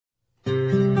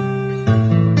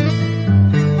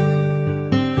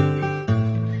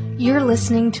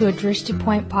listening to a Drishti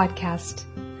Point podcast.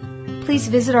 Please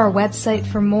visit our website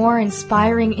for more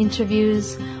inspiring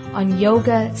interviews on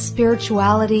yoga,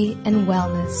 spirituality, and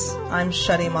wellness. I'm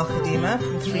Shadi Malkadima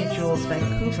from Three Jewels,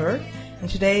 Vancouver, and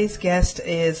today's guest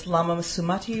is Lama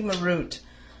Sumati Marut.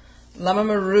 Lama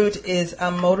Marut is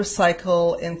a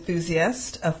motorcycle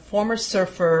enthusiast, a former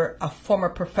surfer, a former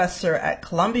professor at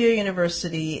Columbia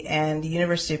University and the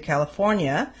University of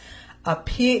California, a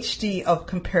PhD of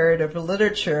comparative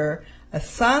literature, a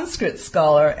Sanskrit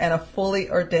scholar, and a fully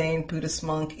ordained Buddhist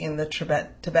monk in the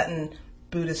Tibetan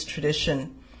Buddhist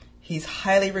tradition. He's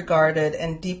highly regarded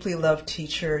and deeply loved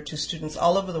teacher to students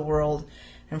all over the world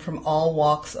and from all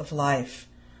walks of life.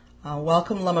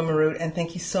 Welcome, Lama Marut, and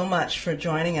thank you so much for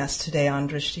joining us today on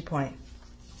Drishti Point.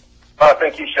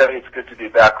 Thank you, Shadi. It's good to be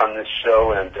back on this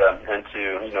show and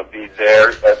to be there,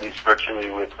 at least virtually,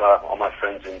 with all my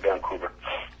friends in Vancouver.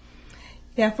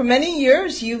 Yeah, for many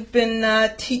years you've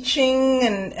been teaching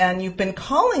and you've been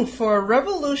calling for a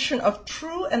revolution of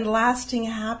true and lasting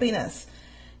happiness.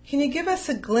 Can you give us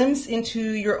a glimpse into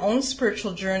your own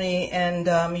spiritual journey and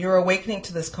your awakening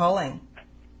to this calling?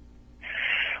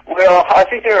 Well, I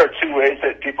think there are two ways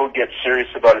that people get serious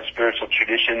about a spiritual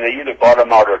tradition. They either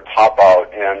bottom out or top out,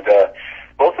 and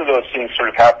both of those things sort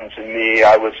of happened to me.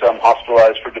 I was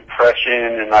hospitalized for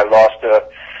depression, and I lost a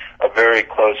very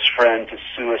close friend to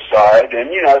suicide, and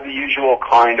the usual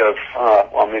kind of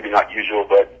well, maybe not usual,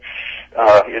 but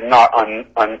not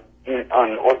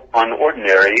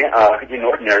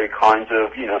inordinary kinds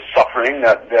of suffering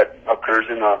that occurs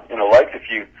in a life if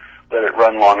you let it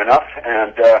run long enough,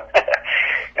 and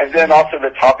and then also the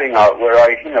topping out where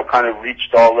I kind of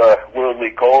reached all the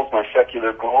worldly goals, my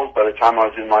secular goals, by the time I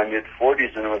was in my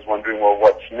mid-40s, and I was wondering, well,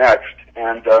 what's next?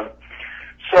 And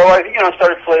so I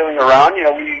started flailing around.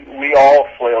 We all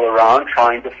flail around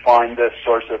trying to find the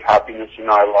source of happiness in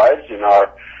our lives, in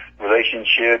our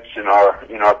relationships, in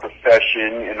our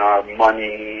profession, in our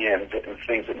money and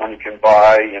things that money can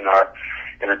buy, in our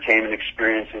entertainment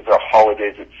experiences, our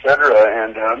holidays, etc.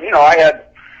 And I had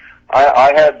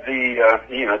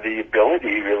the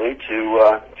ability really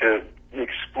to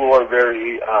explore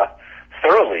very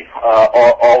thoroughly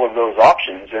all of those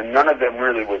options, and none of them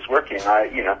really was working.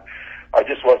 I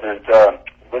just wasn't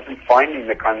finding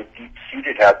the kind of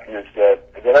deep-seated happiness that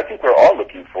I think we're all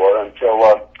looking for until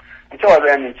I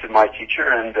ran into my teacher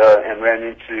and ran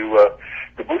into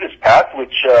the Buddhist path,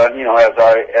 which as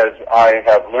I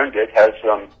have learned it has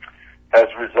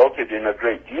resulted in a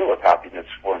great deal of happiness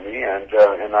for me, and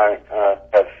I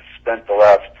have spent the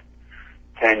last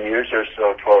 10 years or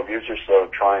so, 12 years or so,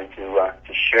 trying to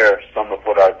share some of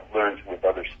what I've learned with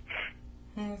others.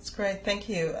 That's great, thank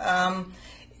you.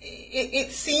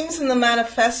 It seems in the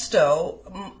manifesto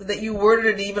that you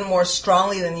worded it even more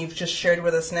strongly than you've just shared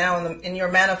with us now. In your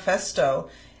manifesto,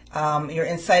 your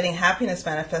Inciting Happiness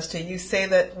manifesto, you say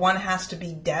that one has to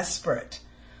be desperate,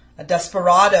 a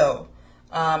desperado,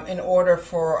 in order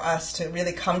for us to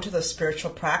really come to the spiritual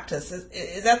practice.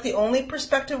 Is that the only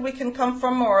perspective we can come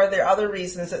from, or are there other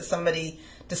reasons that somebody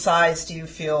decides, do you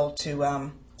feel,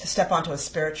 to step onto a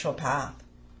spiritual path?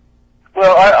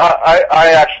 Well,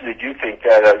 I actually do think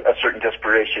that a certain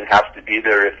desperation has to be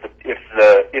there if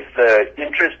the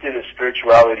interest in a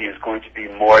spirituality is going to be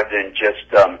more than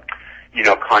just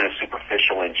kind of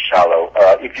superficial and shallow.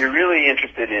 If you're really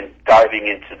interested in diving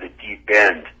into the deep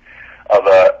end of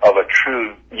a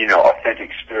true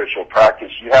authentic spiritual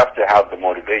practice, you have to have the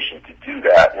motivation to do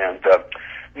that. And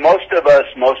most of us,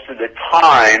 most of the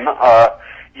time,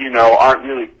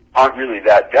 aren't really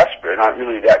that desperate, aren't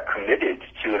really that committed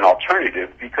to an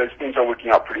alternative, because things are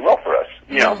working out pretty well for us,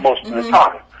 most of the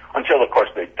time, until, of course,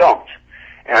 they don't.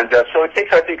 And so it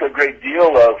takes, I think, a great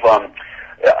deal of,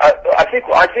 I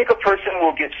think a person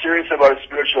will get serious about a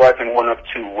spiritual life in one of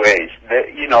two ways.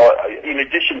 In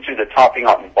addition to the topping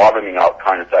out and bottoming out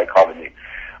kind of dichotomy,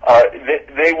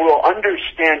 they will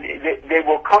understand, they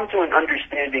will come to an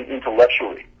understanding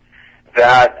intellectually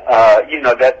that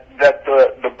that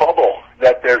the bubble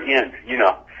that they're in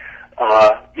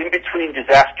between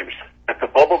disasters, that the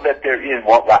bubble that they're in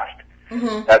won't last.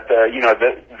 Mm-hmm. That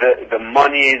the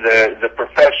money, the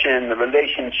profession, the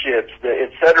relationships,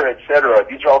 et cetera,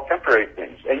 these are all temporary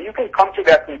things. And you can come to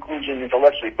that conclusion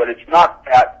intellectually, but it's not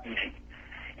that easy.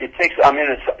 It takes,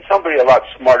 it's somebody a lot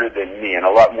smarter than me and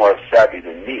a lot more savvy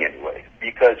than me anyway,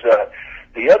 because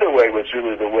the other way was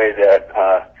really the way that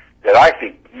I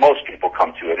think most people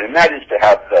come to it, and that is to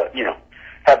have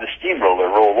the steamroller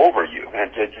roll over you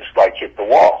and to just like hit the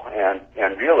wall and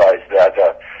realize that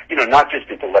not just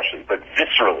intellectually but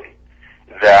viscerally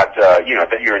that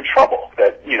that you're in trouble,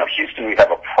 that Houston, we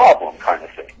have a problem kind of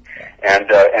thing,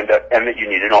 and that you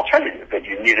need an alternative, that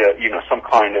you need some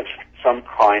kind of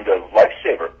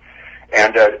lifesaver.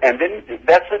 And then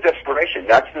that's the desperation.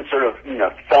 That's the sort of,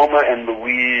 Thelma and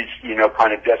Louise,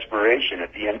 kind of desperation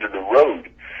at the end of the road.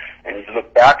 And you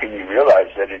look back and you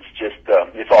realize that it's just,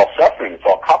 it's all suffering. It's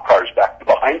all cop cars back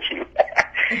behind you.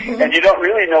 And you don't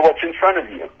really know what's in front of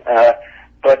you.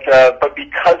 But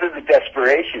because of the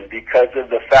desperation, because of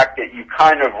the fact that you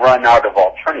kind of run out of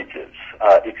alternatives,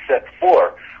 except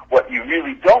for what you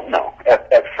really don't know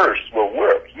at first will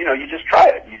work. You just try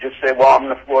it. You just say, well, I'm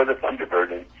going to floor the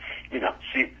Thunderbird and,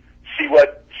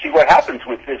 see what happens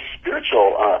with this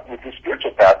spiritual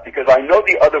path, because I know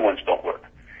the other ones don't work.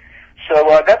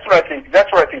 So that's where I think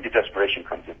the desperation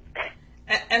comes in.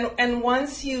 And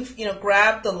once you've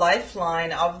grabbed the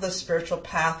lifeline of the spiritual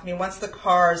path, once the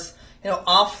car's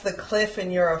off the cliff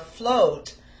and you're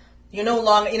afloat, you're no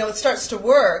longer it starts to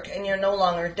work and you're no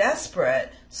longer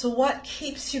desperate. So what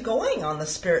keeps you going on the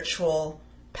spiritual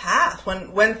path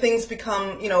when things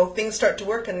become things start to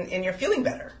work and you're feeling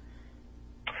better?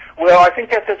 Well, I think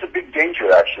that's a big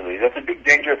danger, actually. That's a big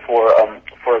danger for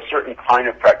a certain kind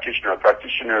of practitioner, a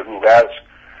practitioner who has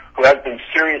been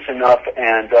serious enough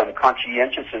and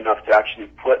conscientious enough to actually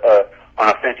put an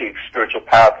authentic spiritual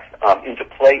path into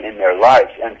play in their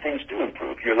lives, and things do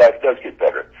improve. Your life does get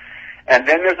better. And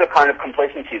then there's a kind of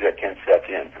complacency that can set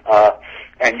in.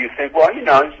 And you think, well,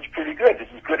 this is pretty good. This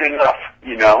is good enough.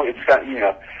 It's got,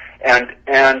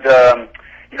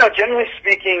 generally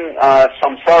speaking,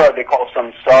 samsara, they call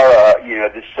samsara,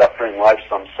 this suffering life,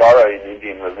 samsara in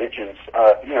Indian religions.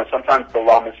 Sometimes the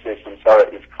lamas say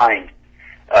samsara is kind.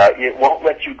 It won't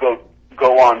let you go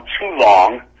on too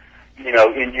long,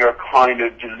 in your kind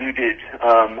of deluded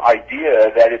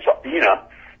idea that it's,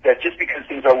 that just because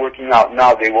things are working out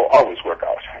now, they will always work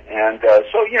out. And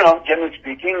so, generally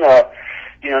speaking,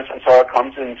 samsara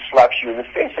comes and slaps you in the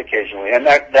face occasionally, and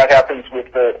that happens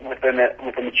with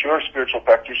a mature spiritual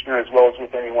practitioner as well as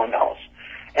with anyone else.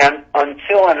 And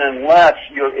until and unless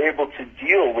you're able to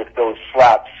deal with those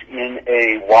slaps in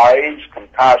a wise,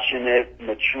 compassionate,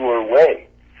 mature way,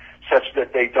 such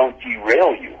that they don't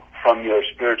derail you from your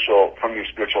spiritual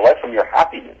life, from your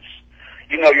happiness,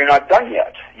 you're not done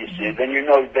yet. You see, then you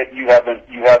know that you haven't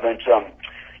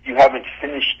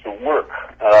finished the work,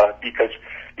 because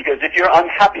if you're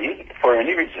unhappy for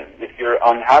any reason, if you're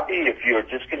unhappy, if you're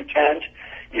discontent,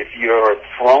 if you're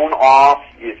thrown off,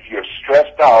 if you're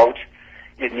stressed out,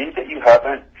 it means that you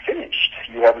haven't finished.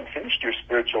 You haven't finished your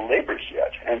spiritual labors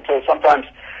yet. And so sometimes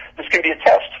this can be a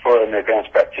test for an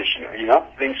advanced practitioner.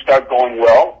 Things start going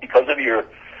well because of your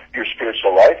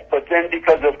spiritual life, but then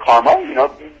because of karma,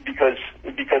 because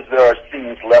there are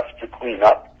things left to clean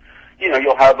up,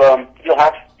 you'll have some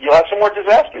more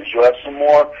disasters. You'll have some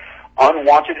more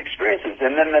unwanted experiences,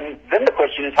 and then the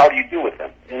question is, how do you deal with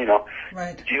them?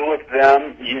 Right. Deal with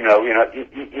them, in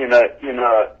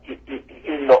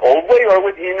the old way or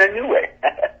in a new way.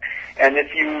 And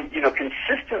if you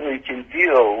consistently can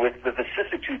deal with the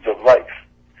vicissitudes of life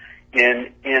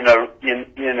in a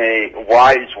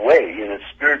wise way, in a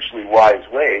spiritually wise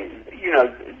way,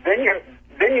 then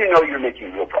you're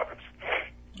making real progress.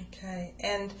 Okay,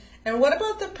 and what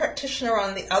about the practitioner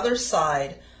on the other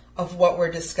side of what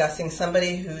we're discussing?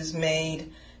 Somebody who's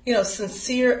made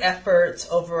sincere efforts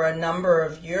over a number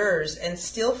of years and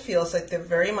still feels like they're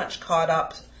very much caught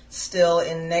up still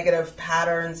in negative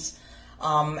patterns,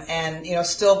 and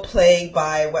still plagued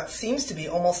by what seems to be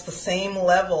almost the same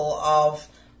level of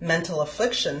mental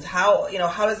afflictions. How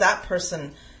does that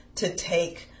person to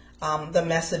take the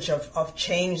message of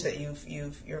change that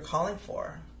you're calling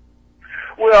for?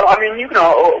 Well,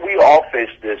 we all face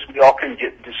this. We all can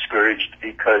get discouraged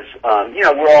because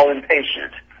we're all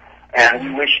impatient, and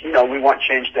we wish we want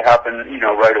change to happen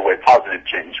right away. Positive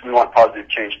change. We want positive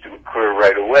change to occur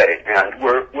right away, and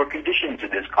we're conditioned to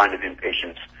this kind of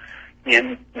impatience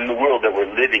in the world that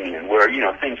we're living in, where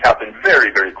things happen very,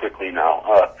 very quickly now.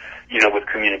 With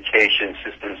communication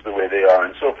systems the way they are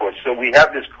and so forth. So we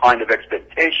have this kind of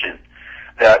expectation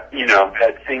that,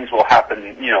 that things will happen,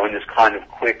 in this kind of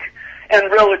quick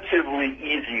and relatively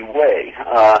easy way,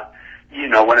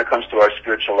 when it comes to our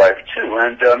spiritual life too.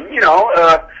 And,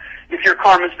 if your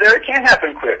karma's there, it can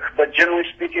happen quick. But generally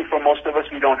speaking, for most of us,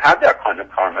 we don't have that kind of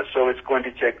karma, so it's going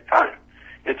to take time.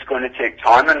 It's going to take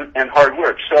time and hard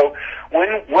work. So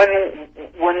when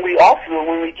we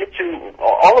get to,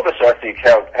 all of us, I think,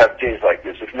 have days like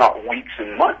this, if not weeks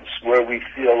and months, where we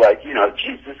feel like,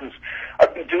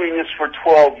 I've been doing this for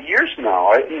 12 years now.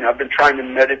 I've been trying to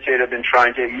meditate. I've been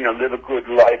trying to, live a good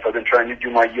life. I've been trying to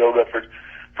do my yoga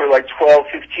for like 12,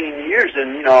 15 years,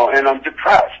 and I'm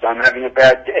depressed. I'm having a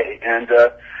bad day. And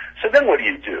So then what do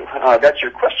you do? That's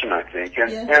your question, I think.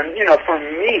 And for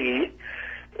me,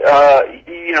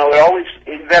 it always,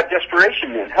 that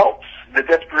desperation then helps. The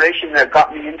desperation that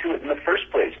got me into it in the first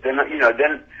place. Then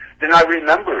I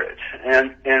remember it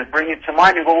and bring it to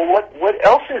mind and go, well, what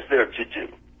else is there to do?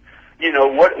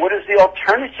 What is the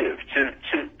alternative to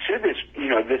this,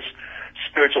 this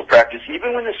spiritual practice?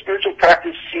 Even when the spiritual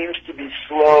practice seems to be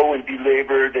slow and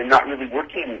belabored and not really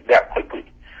working that quickly.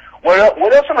 What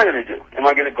else am I going to do? Am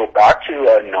I going to go back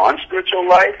to a non-spiritual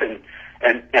life and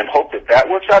hope that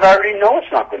works out? I already know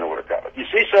it's not going to work out. You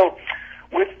see, so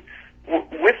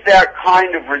with that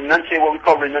kind of renunciation, what we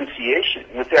call renunciation,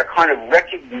 with that kind of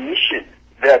recognition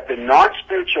that the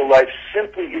non-spiritual life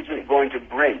simply isn't going to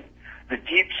bring the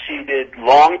deep-seated,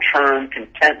 long-term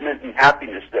contentment and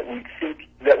happiness that we think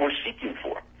that we're seeking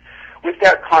for. With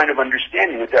that kind of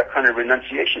understanding, with that kind of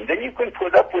renunciation, then you can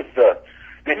put up with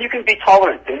then you can be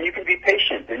tolerant, then you can be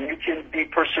patient, then you can be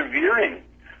persevering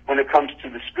when it comes to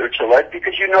the spiritual life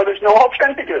because you know there's no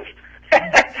alternative.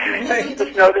 Right.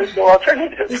 There's no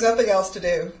alternative. There's nothing else to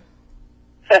do.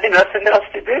 Nothing else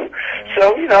to do.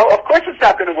 So, of course it's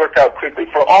not going to work out quickly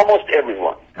for almost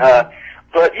everyone.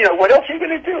 But, what else are you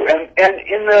going to do? And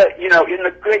in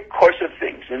the great course of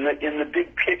things, in the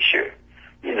big picture,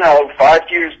 5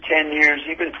 years, 10 years,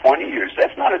 even 20 years,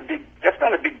 that's not a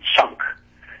big chunk.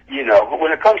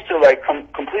 When it comes to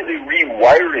completely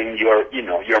rewiring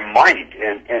your mind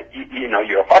and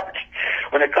your heart,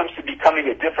 when it comes to becoming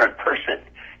a different person,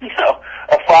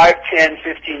 a 5, 10,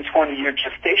 15, 20-year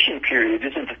gestation period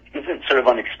isn't sort of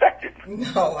unexpected.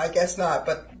 No, I guess not,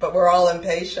 but we're all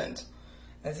impatient.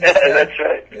 As you said. That's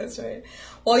right. That's right.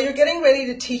 Well, you're getting ready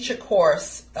to teach a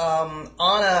course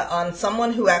on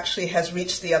someone who actually has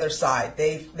reached the other side.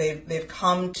 They've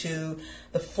come to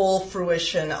the full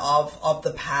fruition of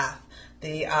the path.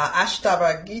 The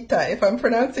Ashtavakra Gita, if I'm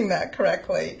pronouncing that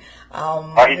correctly.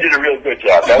 You did a real good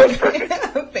job. That was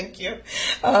perfect. Thank you.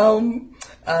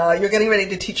 You're getting ready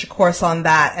to teach a course on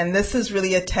that, and this is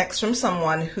really a text from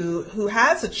someone who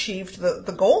has achieved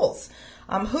the goals.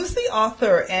 Who's the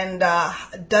author, and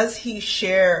does he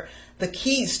share the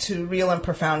keys to real and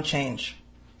profound change?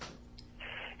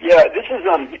 Yeah, this is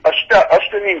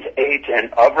Ashta means 8,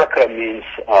 and Avraka means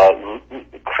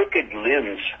crooked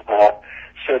limbs.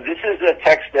 So this is a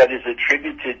text that is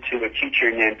attributed to a teacher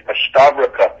named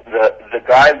Ashtavraka, the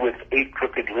guy with 8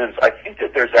 crooked limbs. I think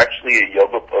that there's actually a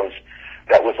yoga pose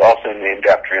that was also named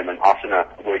after him, an asana,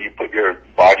 where you put your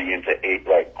body into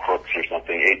 8 crooks or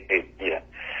something. 8,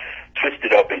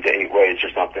 twisted up into 8 ways or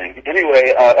something.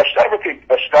 Anyway,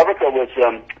 Ashtavraka was,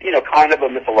 kind of a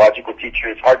mythological teacher.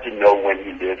 It's hard to know when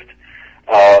he lived.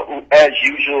 As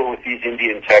usual with these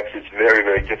Indian texts, it's very,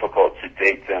 very difficult to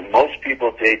date them. Most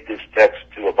people date this text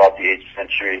to about the 8th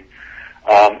century,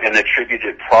 and attribute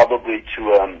it probably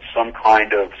to some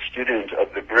kind of student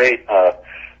of the great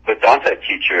Vedanta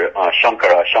teacher,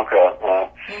 Shankaracharya.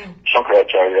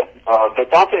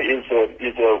 Vedanta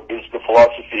is the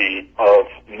philosophy of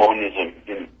monism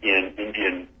in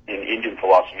Indian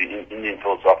philosophy, in Indian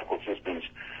philosophical systems,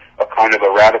 a kind of a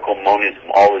radical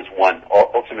monism, all is one,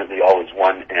 ultimately all is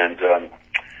one, and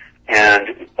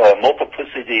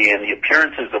multiplicity and the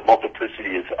appearances of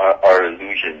multiplicity are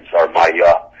illusions, are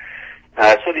maya.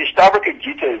 So the Ashtavraka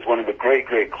Gita is one of the great,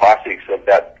 great classics of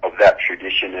that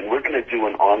tradition, and we're going to do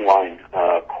an online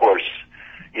course,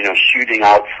 shooting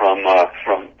out from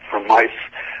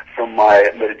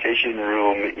my meditation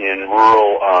room in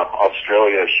rural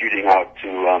Australia, shooting out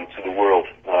to the world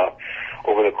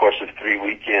over the course of 3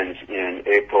 weekends in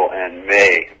April and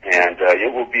May, and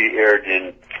it will be aired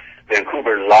in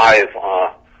Vancouver live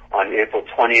on April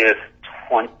 20th,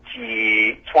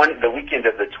 the weekend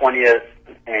of the 20th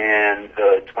and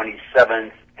the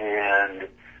 27th, and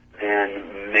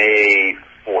then May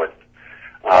 4th.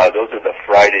 Those are the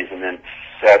Fridays, and then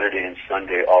Saturday and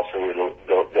Sunday also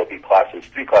there'll be classes,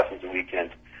 3 classes a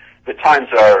weekend. The times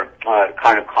are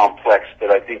kind of complex, but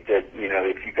I think that,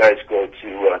 if you guys go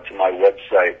to my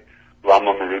website,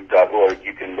 lamamarut.org,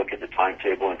 you can look at the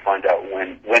timetable and find out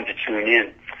when to tune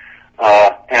in.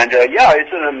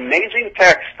 It's an amazing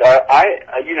text.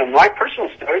 My personal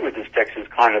story with this text is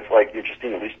kind of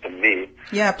interesting, at least to me.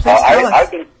 Yeah, please tell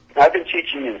us. I've been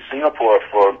teaching in Singapore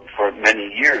for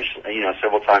many years,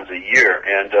 several times a year,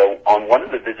 and on one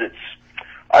of the visits,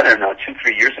 I don't know,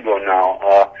 2-3 years ago now,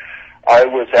 I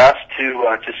was asked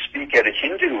to speak at a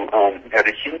Hindu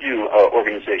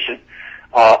organization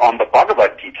on the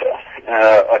Bhagavad Gita,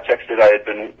 a text that I had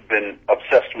been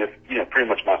obsessed with, pretty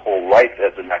much my whole life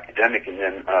as an academic, and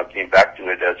then came back to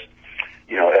it as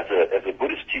a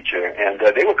Buddhist teacher. And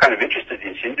they were kind of interested.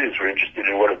 These Hindus were interested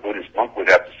in what a Buddhist monk would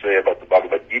have to say about the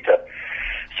Bhagavad Gita.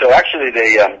 So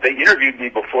actually, they interviewed me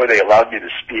before they allowed me to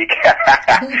speak.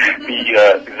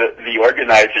 The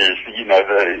organizers, you know,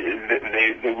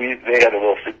 they had a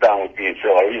little sit down with me and said,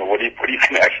 what do you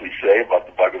can actually say about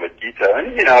the Bhagavad Gita?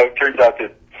 And you know, it turns out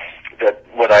that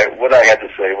what I had to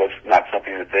say was not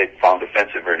something that they found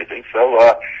offensive or anything.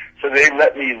 So they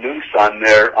let me loose on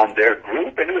their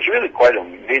group, and it was really quite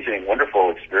an amazing, wonderful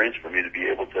experience for me to be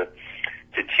able to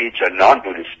teach a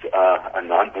non-Buddhist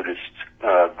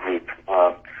group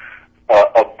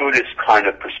a Buddhist kind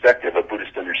of perspective, a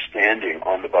Buddhist understanding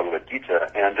on the Bhagavad Gita.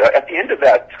 And at the end of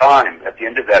that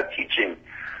teaching,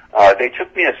 they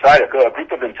took me aside. A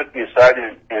group of them took me aside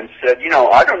and said,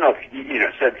 I don't know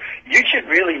if said you should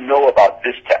really know about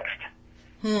this text.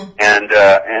 And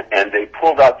they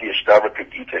pulled out the Ashtavakra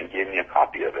Gita and gave me a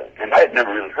copy of it. And I had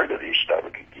never really heard of the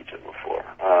Ashtavakra Gita before.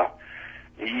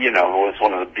 It was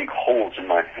one of the big holes in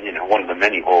my, one of the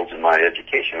many holes in my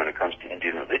education when it comes to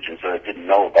Indian religion. So I didn't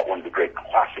know about one of the great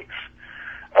classics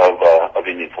of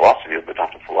Indian philosophy, of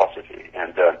Vedanta philosophy.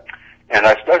 And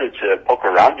I started to poke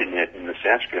around in it in the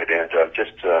Sanskrit, and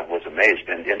just was amazed,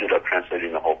 and ended up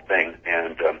translating the whole thing.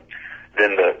 And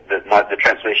then the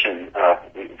translation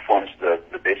forms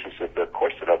the basis of the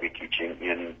course that I'll be teaching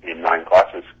in 9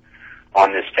 classes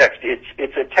on this text.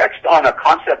 It's a text on a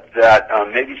concept that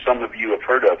maybe some of you have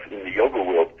heard of in the yoga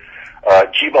world,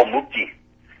 Jiva Mukti.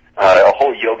 A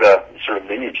whole yoga sort of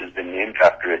lineage has been named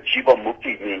after it. Jiva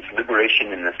Mukti means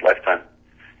liberation in this lifetime.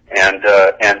 And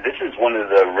this is one of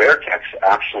the rare texts,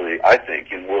 actually, I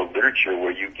think, in world literature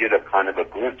where you get a kind of a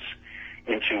glimpse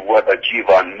into what a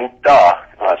Jivan Mukta,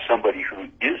 somebody who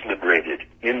is liberated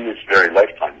in this very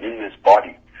lifetime, in this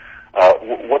body,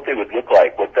 what they would look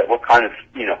like, what kind of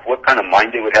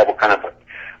mind they would have, what kind of,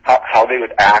 how they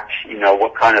would act,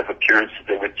 what kind of appearance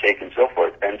they would take and so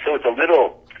forth. And so it's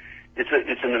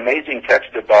an amazing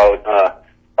text about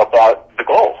the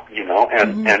goal,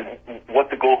 and what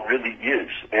the goal really is.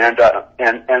 And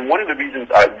one of the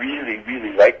reasons I really,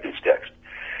 really like this text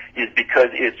is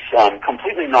because it's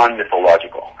completely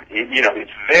non-mythological.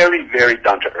 It's very, very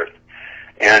down to earth.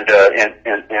 And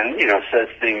says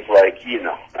things like,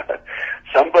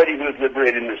 somebody who is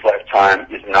liberated in this lifetime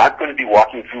is not going to be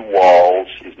walking through walls,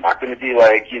 is not going to be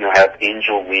like, have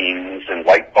angel wings and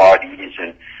white bodies,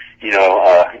 and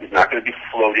is not going to be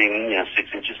floating,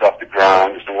 6 inches off the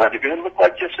ground. They're going to look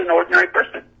like just an ordinary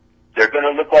person. They're going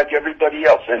to look like everybody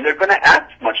else, and they're going to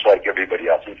act much like everybody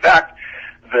else. In fact,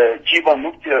 the Jiva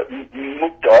Mukta,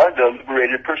 the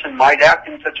liberated person, might act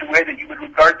in such a way that you would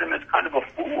regard them as kind of a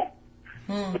fool,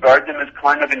 regard them as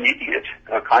kind of an idiot,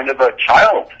 kind of a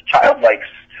childlike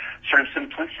sort of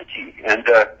simplicity, and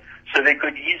so they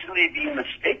could easily be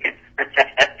mistaken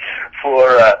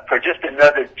for just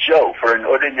another Joe, for an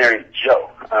ordinary Joe,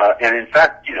 and in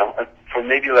fact, for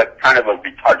maybe like kind of a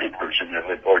retarded version of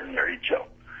an ordinary Joe.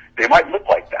 They might look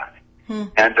like that.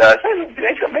 And so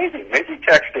it's amazing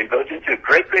text. It goes into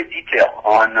great detail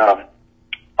on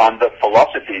the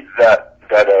philosophy that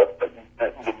the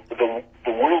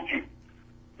worldview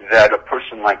that a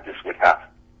person like this would have.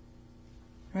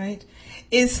 Right.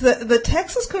 Is the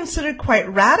text is considered quite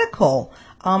radical?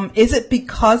 Is it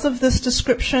because of this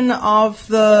description of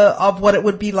what it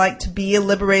would be like to be a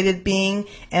liberated being,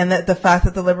 and that the fact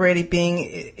that the liberated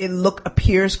being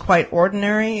appears quite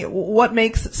ordinary? What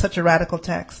makes it such a radical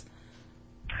text?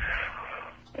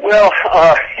 Well,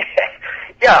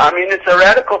 yeah, I mean, it's a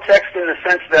radical text in the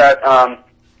sense that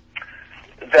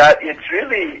that it's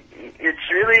really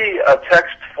a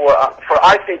text for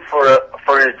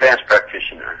an advanced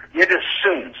practitioner. It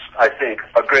assumes, I think,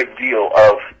 a great deal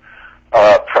of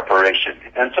preparation,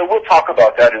 and so we'll talk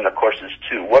about that in the courses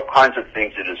too. What kinds of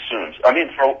things it assumes? I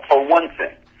mean, for one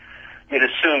thing, it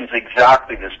assumes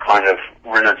exactly this kind of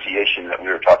renunciation that we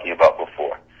were talking about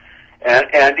before. And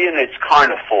in its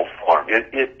kind of full form,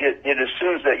 it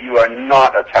assumes that you are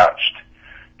not attached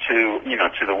to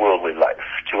the worldly life,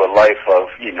 to a life of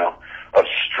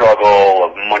struggle,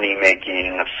 of money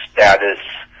making, of status,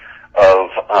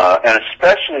 and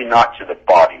especially not to the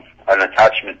body, an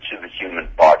attachment to the human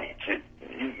body.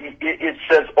 It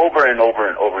says over and over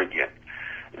and over again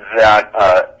that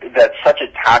such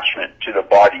attachment to the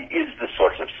body is the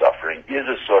source of suffering, is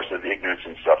a source of ignorance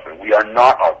and suffering. We are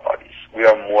not our bodies. We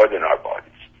are more than our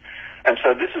bodies. And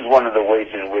so this is one of the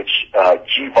ways in which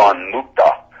Jivan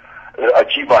Mukta, a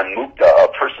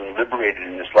person liberated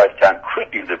in this lifetime,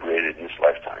 could be liberated in this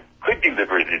lifetime, could be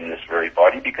liberated in this very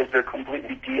body, because they're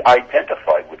completely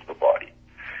de-identified with the body.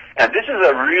 And this is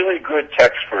a really good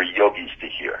text for yogis to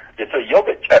hear. It's a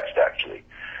yoga text, actually.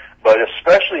 But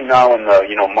especially now in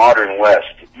the modern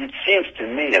West, it seems to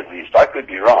me, at least, I could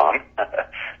be wrong,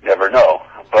 never know,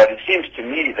 but it seems to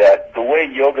me that the way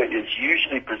yoga is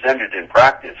usually presented and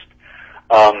practiced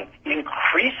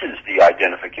increases the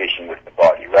identification with the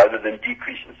body rather than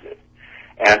decreases it.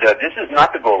 And this is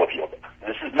not the goal of yoga.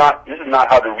 This is not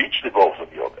how to reach the goals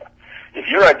of yoga. If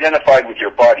you're identified with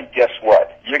your body, guess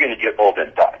what? You're going to get old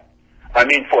and die. I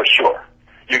mean, for sure.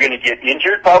 You're going to get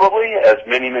injured probably, as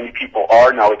many people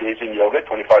are nowadays in yoga,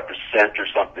 25% or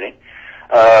something.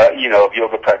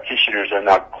 Yoga practitioners are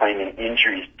now claiming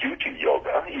injuries due to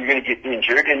yoga. You're going to get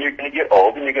injured and you're going to get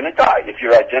old and you're going to die if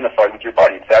you're identified with your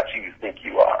body, if that's who you think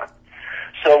you are.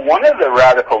 So one of the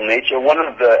radical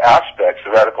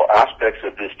aspects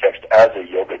of this text as a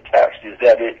yoga text is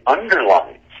that it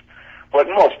underlines what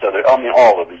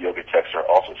all of the yoga texts are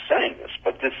also saying this,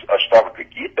 but this Ashtavakra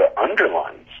Gita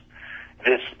underlines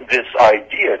this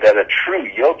idea that a true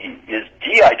yogi is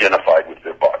de-identified with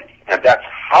their body, and that's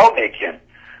how they can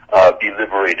be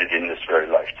liberated in this very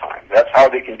lifetime. That's how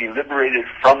they can be liberated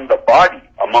from the body,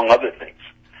 among other things,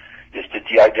 is to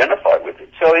de-identify with it.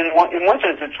 So in one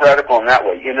sense, it's radical in that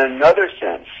way. In another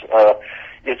sense,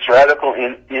 it's radical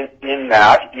in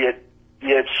that it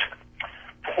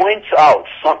points out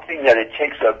something that it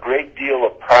takes a great deal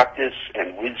of practice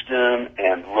and wisdom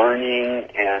and learning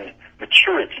and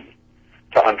maturity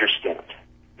to understand.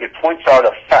 It points out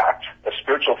a fact, a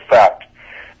spiritual fact,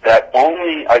 that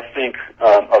only, I think,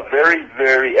 a very,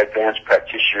 very advanced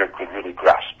practitioner could really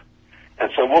grasp.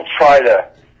 And so we'll try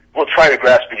to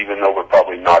grasp it, even though we're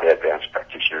probably not advanced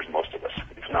practitioners, most of us,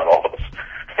 if not all of us.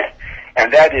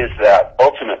 And that is that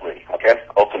ultimately,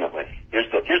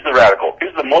 here's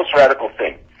the most radical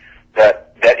thing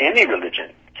that any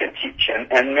religion can teach,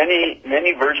 and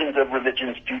many versions of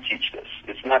religions do teach this.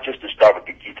 It's not just the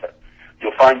Ashtavakra Gita.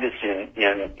 You'll find this in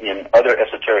other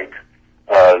esoteric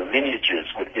lineages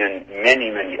within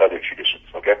many other traditions.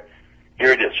 Okay,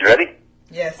 here it is. You ready?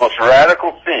 Yes. The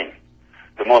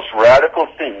most radical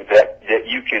thing that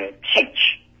you can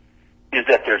teach is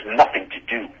that there's nothing to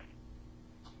do.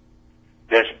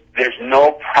 There's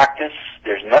no practice.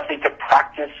 There's nothing to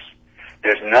practice.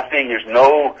 There's nothing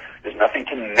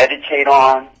to meditate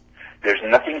on. There's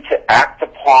nothing to act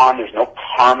upon. There's no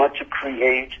karma to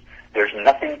create. There's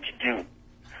nothing to do.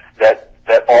 That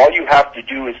all you have to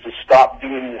do is to stop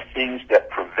doing the things that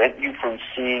prevent you from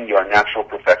seeing your natural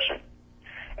perfection.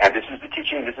 And this is the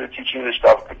teaching of the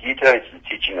Ashtavakra Gita. It's the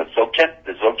teaching of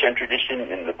the Dzogchen tradition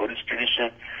in the Buddhist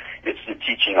tradition. It's the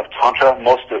teaching of Tantra,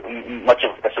 much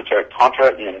of esoteric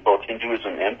Tantra in both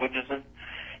Hinduism and Buddhism.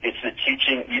 It's the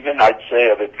teaching, even I'd say,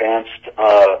 of advanced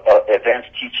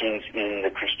teachings in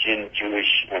the Christian,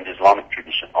 Jewish, and Islamic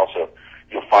tradition. Also,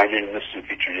 you'll find it in the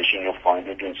Sufi tradition. You'll find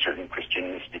it in certain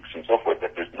Christian mystics and so forth.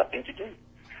 That there's nothing to do.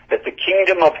 That the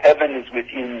kingdom of heaven is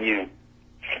within you,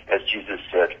 as Jesus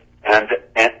said,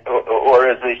 or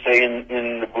as they say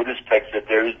in the Buddhist text, that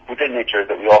there is Buddha nature.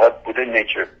 That we all have Buddha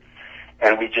nature,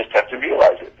 and we just have to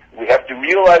realize it. We have to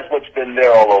realize what's been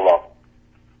there all along.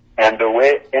 And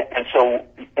so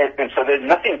there's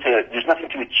nothing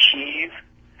to achieve,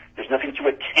 there's nothing to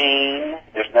attain,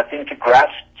 there's nothing to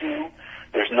grasp to,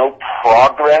 there's no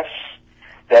progress.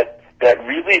 That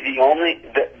really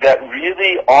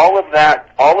all of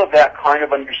that kind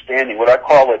of understanding, what I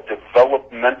call a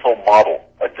developmental model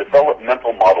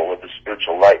of the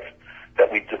spiritual life,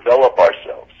 that we develop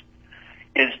ourselves,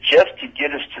 is just to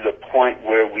get us to the point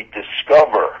where we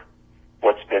discover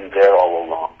what's been there all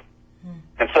along.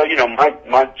 And so,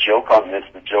 my joke on this,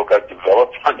 the joke I've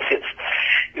developed on this,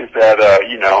 is that,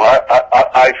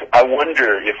 I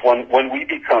wonder if when we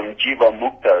become Jiva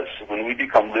Muktas, when we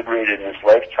become liberated in this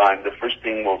lifetime, the first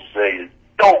thing we'll say is,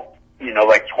 don't,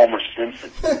 like Homer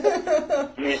Simpson.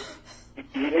 You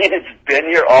mean it's been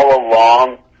here all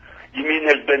along? You mean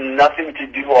there's been nothing to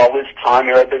do all this time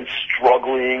here? I've been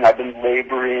struggling, I've been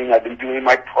laboring, I've been doing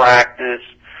my practice,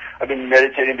 I've been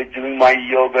meditating, been doing my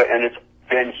yoga, and it's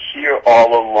been here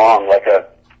all along, like a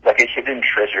hidden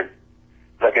treasure,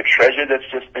 like a treasure that's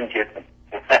just been hidden.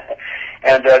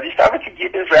 And the Ashtavakra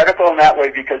Gita is radical in that way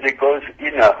because it goes,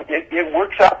 it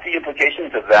works out the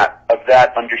implications of that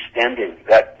understanding,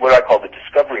 that what I call the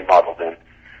discovery model then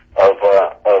of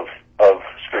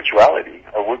spirituality.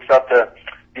 It works out the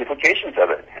implications of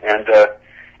it,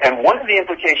 and one of the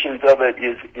implications of it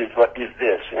is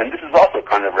this, and this is also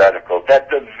kind of radical, that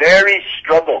the very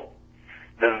struggle,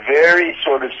 the very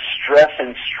sort of stress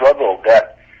and struggle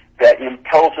that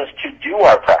impels us to do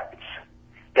our practice,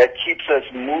 that keeps us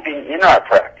moving in our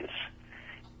practice,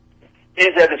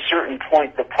 is at a certain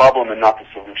point the problem and not the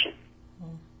solution.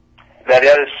 That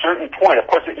at a certain point, of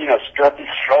course,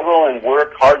 struggle and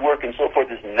work, hard work and so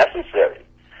forth is necessary.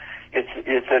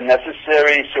 It's a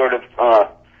necessary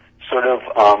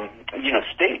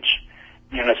stage.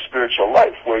 spiritual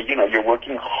life where, you're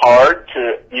working hard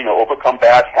to, overcome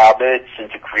bad habits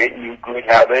and to create new good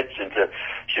habits and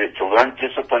to learn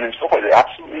discipline and so forth. They're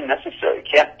absolutely necessary.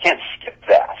 Can't skip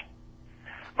that.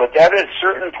 But at a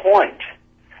certain point,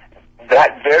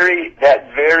 that very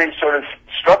sort of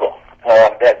struggle,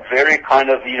 that very kind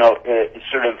of,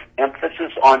 sort of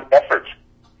emphasis on effort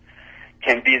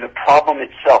can be the problem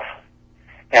itself.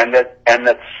 And the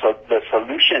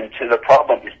solution to the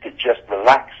problem is to just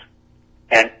relax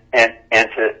and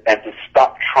to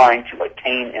stop trying to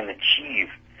attain and achieve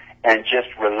and just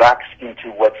relax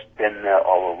into what's been there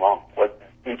all along,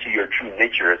 into your true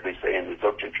nature, as they say in the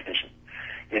Dzogchen tradition,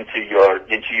 into your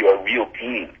real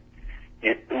being,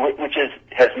 which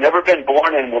has never been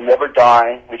born and will never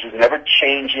die, which is never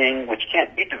changing, which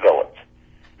can't be developed.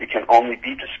 It can only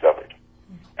be discovered.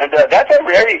 And that's a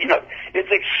very,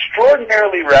 it's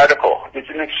extraordinarily radical. It's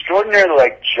an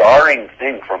extraordinarily, jarring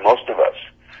thing for most of us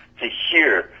to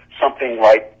hear something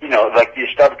like, like the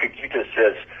Ashtavakra Gita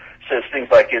says things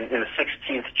like in the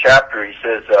 16th chapter, he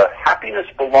says, happiness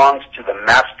belongs to the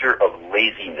master of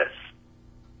laziness,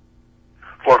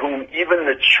 for whom even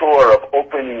the chore of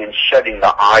opening and shutting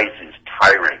the eyes is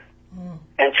tiring,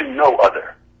 and to no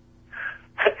other.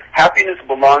 Happiness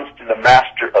belongs to the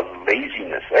master of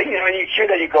laziness. When you hear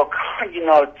that, you go,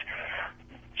 God,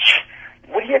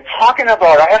 what are you talking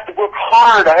about? I have to work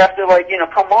hard. I have to,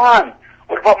 come on.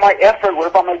 What about my effort? What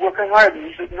about my working hard? And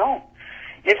he said, no.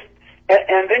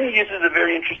 And then he uses a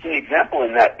very interesting example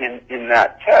in that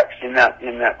text, in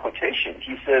that quotation.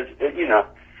 He says,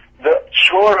 the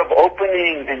chore of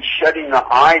opening and shutting the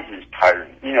eyes is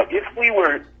tiring. If we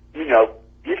were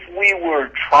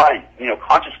trying,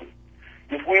 consciously,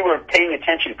 if we were paying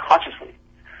attention consciously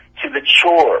to the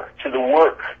chore, to the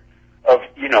work of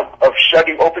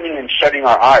opening and shutting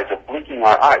our eyes, of blinking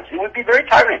our eyes, it would be very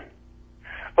tiring.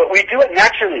 But we do it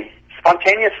naturally,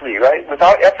 spontaneously, right?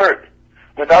 Without effort,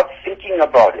 without thinking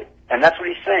about it. And that's what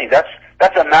he's saying. That's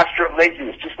a master of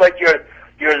laziness. Just like you're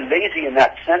lazy in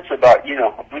that sense about,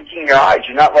 blinking your eyes.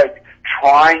 You're not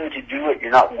trying to do it.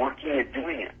 You're not working at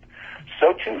doing it.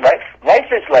 So too,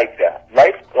 life is like that.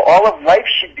 All of life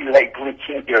should be like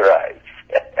blinking your eyes.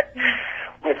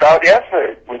 Without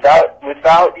effort, without,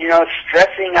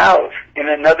 stressing out. In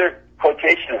another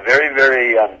quotation, a very,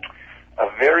 very,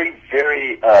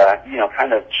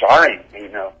 kind of jarring,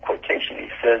 quotation. He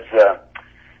says,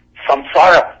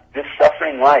 samsara, this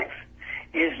suffering life,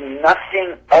 is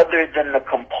nothing other than the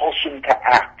compulsion to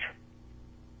act.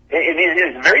 It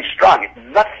is very strong. It's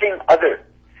nothing other.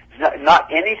 It's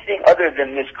not anything other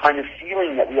than this kind of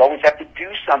feeling that we always have to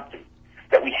do something,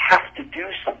 that we have to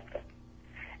do something.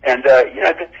 And,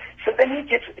 so then he's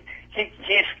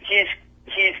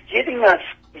getting us,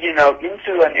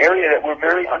 into an area that we're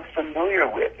very unfamiliar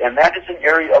with, and that is an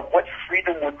area of what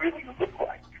freedom would really look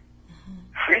like.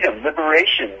 Freedom,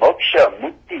 liberation, moksha,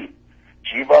 mukti,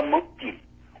 jiva mukti.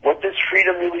 What does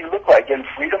freedom really look like? And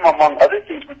freedom, among other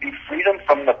things, would be freedom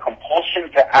from the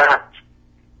compulsion to act,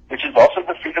 which is also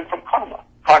the freedom from karma.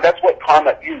 That's what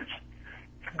karma is.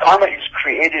 Karma is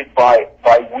created by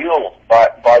will,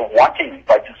 by wanting,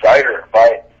 by desire,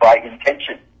 by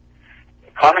intention.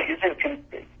 Karma isn't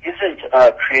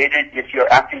created if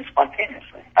you're acting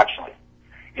spontaneously, actually.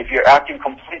 If you're acting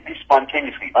completely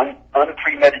spontaneously,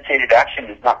 unpremeditated action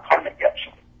is not karmic,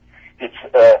 actually. It's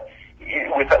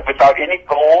without any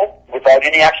goal, without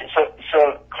any action.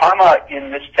 So karma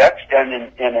in this text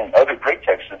and in other great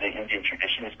texts of the Indian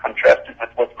tradition is contrasted with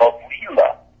what's called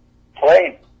lila,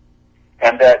 play.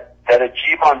 And that a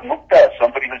jivan mukta,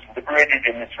 somebody who's liberated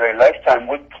in this very lifetime,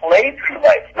 would play through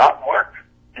life, not work.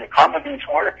 Karma means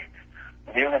work.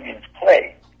 Lila means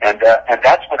play. And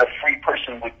that's what a free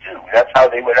person would do. That's how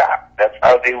they would act. That's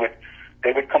how they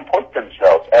would comport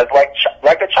themselves as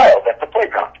like a child at the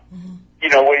playground. Mm-hmm.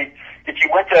 If you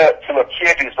went to a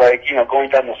kid who's going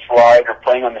down the slide or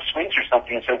playing on the swings or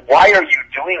something and said, "Why are you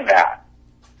doing that?"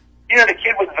 The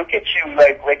kid would look at you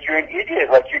like you're an idiot,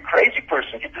 like you're a crazy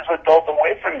person. Get this adult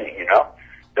away from me,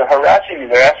 They're harassing you.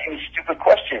 They're asking you stupid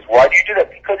questions. Why do you do that?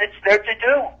 Because it's there to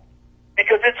do.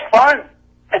 Because it's fun.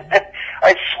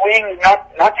 I swing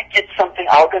not to get something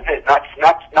out of it, not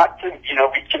to,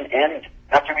 reach an end,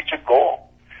 not to reach a goal,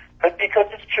 but because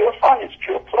it's pure fun, it's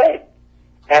pure play.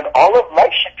 And all of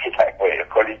life should be that way,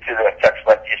 according to the text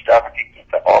like the Ashtavakra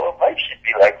Gita. All of life should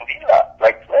be like lila,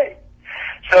 like play.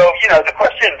 So, the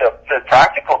question, the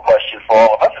practical question for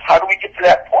all of us is how do we get to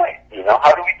that point?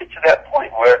 How do we get to that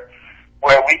point where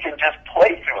we can just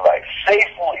play through life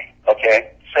safely,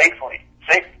 okay? Safely.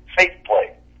 Safe play.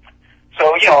 So,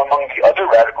 among the other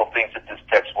radical things that this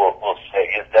text will say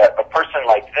is that a person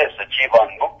like this, a jivan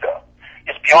mukta,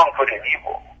 is beyond good and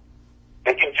evil.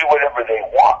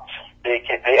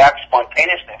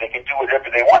 spontaneously. They can do whatever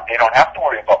they want. They don't have to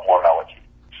worry about morality.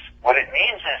 What it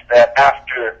means is that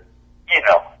after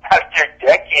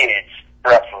decades,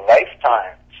 perhaps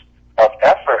lifetimes of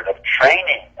effort, of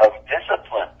training, of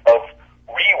discipline, of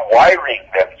rewiring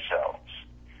themselves,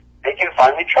 they can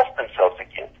finally trust themselves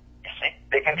again. You see?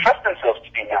 They can trust themselves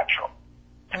to be natural,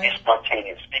 to be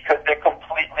spontaneous, because they're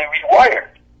completely rewired.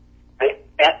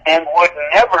 And would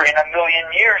never in a million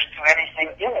years do anything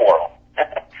immoral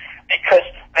because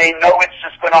they know it's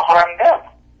just going to harm them.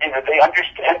 They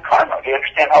understand karma. They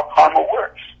understand how karma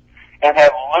works and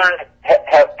have learned,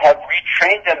 have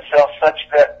retrained themselves such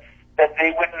that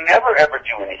they would never ever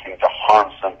do anything to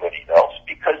harm somebody else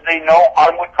because they know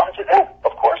harm would come to them,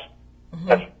 of course,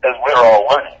 as we're all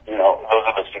learning. Those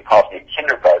of us in cosmic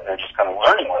kindergarten are just kind of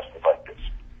learning lessons like this.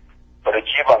 But a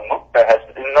Jivan Mukta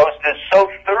knows this so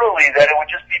thoroughly that it would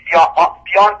just be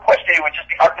beyond question. It would just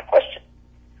be hard to question.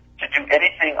 To do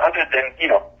anything other than,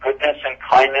 goodness and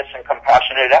kindness and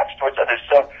compassionate acts towards others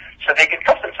so they can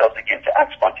trust themselves again to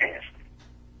act spontaneously.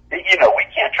 We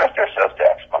can't trust ourselves to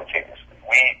act spontaneously.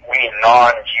 We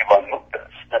non-Jivan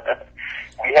Muktas.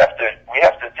 we have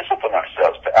to discipline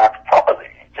ourselves to act properly,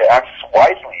 to act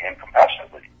wisely and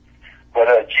compassionately. But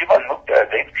Jivan Mukta,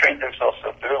 they've trained themselves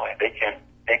so thoroughly they can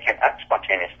act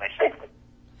spontaneously safely.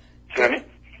 See what I mean?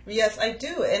 Yes, I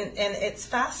do, and it's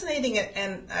fascinating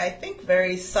and I think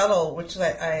very subtle, which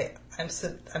I'm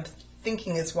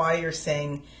thinking is why you're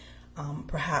saying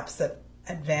perhaps that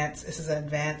this is an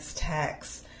advanced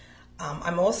text.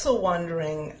 I'm also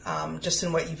wondering, just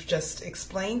in what you've just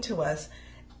explained to us,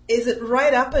 is it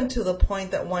right up until the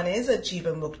point that one is a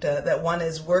Jiva Mukta, that one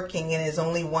is working and is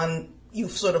only one, you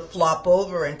sort of flop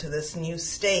over into this new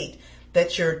state,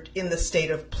 that you're in the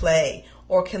state of play?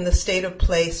 Or can the state of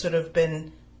play sort of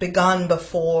begun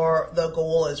before the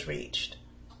goal is reached?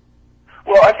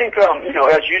 Well, I think,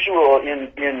 as usual,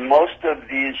 in most of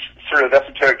these sort of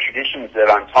esoteric traditions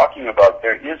that I'm talking about,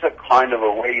 there is a kind of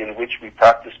a way in which we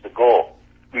practice the goal.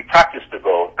 We practice the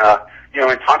goal. In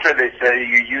Tantra they say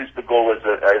you use the goal as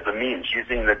a means,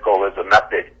 using the goal as a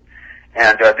method.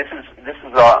 And this is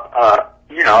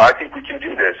I think we can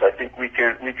do this. I think we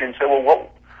can say, well,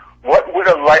 what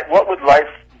would life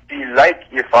be like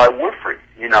if I were free?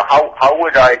 How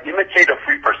would I imitate a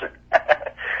free person?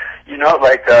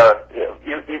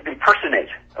 Impersonate,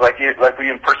 like we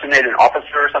impersonate an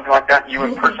officer or something like that. You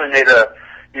impersonate a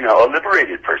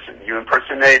liberated person. You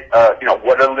impersonate,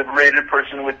 what a liberated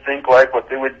person would think like, what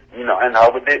they would, and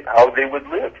how they would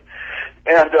live.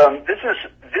 And this is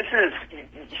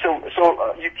so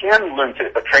you can learn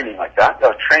a training like that,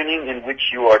 a training in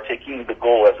which you are taking the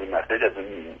goal as a method, as a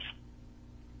means,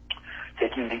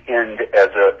 taking the end as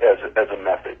a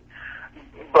method.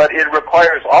 But it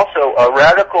requires also a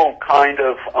radical kind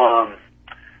of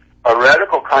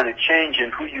change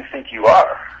in who you think you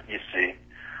are. You see,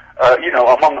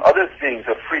 among other things,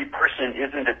 a free person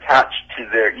isn't attached to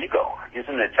their ego,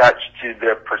 isn't attached to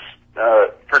their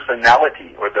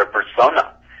personality or their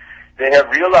persona. They have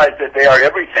realized that they are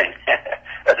everything,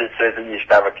 as it says in the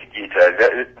Ashtavakra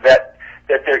Gita. That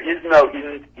there is no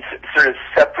sort of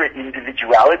separate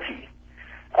individuality,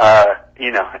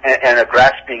 and a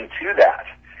grasping to that.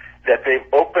 That they've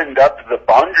opened up the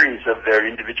boundaries of their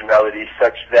individuality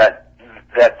such that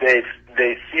they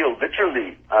feel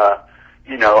literally,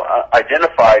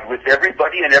 identified with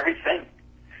everybody and everything.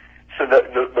 So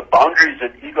the boundaries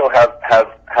of ego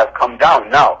have come down.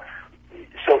 Now,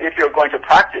 so if you're going to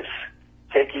practice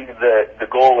taking the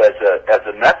goal as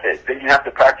a method, then you have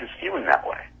to practice feeling that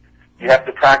way. You have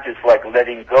to practice like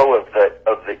letting go of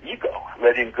the ego,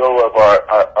 letting go of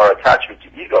our attachment to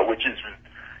ego, which is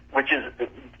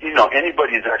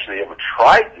anybody who's actually ever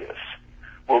tried this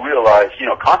will realize,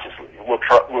 consciously,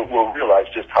 will realize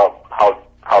just how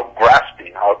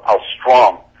grasping, how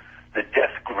strong the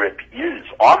death grip is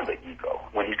on the ego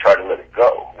when you try to let it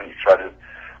go, when you try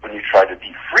to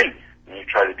be free, when you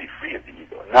try to be free of the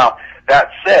ego. Now,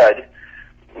 that said,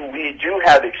 we do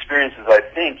have experiences, I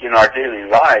think, in our daily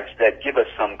lives that give us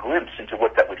some glimpse into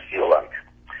what that would feel like.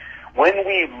 When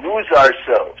we lose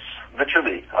ourselves,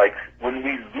 literally, like when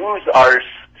we lose our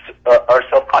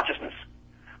self-consciousness,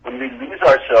 when we lose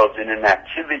ourselves in an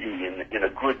activity, in a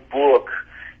good book,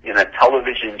 in a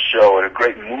television show, in a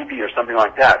great movie or something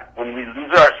like that, when we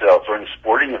lose ourselves, or in a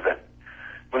sporting event,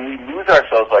 when we lose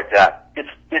ourselves like that, it's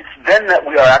then that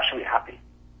we are actually happy.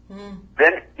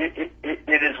 Then it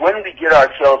is when we get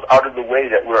ourselves out of the way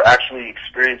that we're actually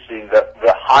experiencing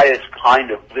the highest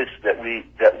kind of bliss that we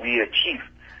achieve,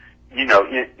 in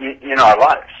our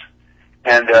lives.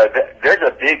 And there's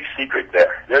a big secret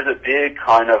there. There's a big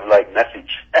kind of like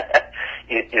message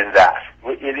in that.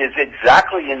 It is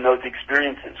exactly in those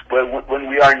experiences when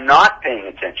we are not paying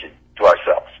attention to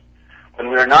ourselves. When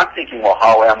we are not thinking, well,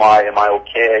 how am I? Am I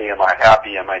okay? Am I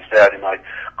happy? Am I sad? Am I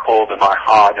cold? Am I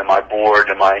hot? Am I bored?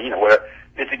 Am I, whatever.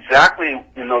 It's exactly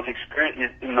in those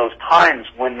experiences, in those times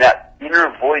when that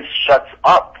inner voice shuts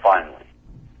up finally,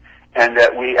 and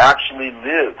that we actually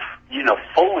live,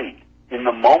 fully in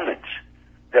the moment,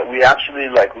 that we actually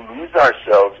lose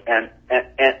ourselves and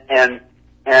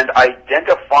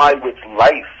identify with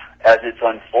life as it's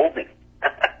unfolding.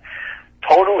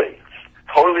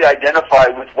 Totally identify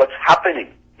with what's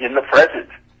happening in the present.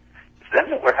 It's then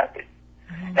that we're happy.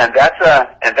 Mm-hmm. And that's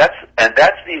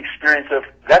the experience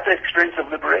of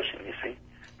liberation, you see.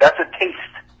 That's a taste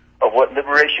of what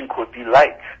liberation could be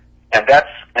like. And that's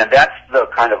the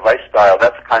kind of lifestyle,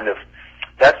 that's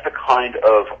the kind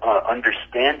of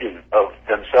understanding of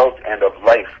themselves and of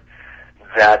life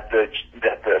that the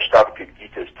Ashtavakra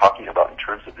Gita is talking about in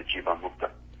terms of the Jiva Mukta.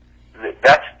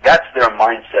 That's their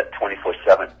mindset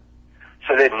 24/7.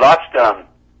 So they've lost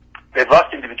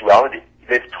individuality.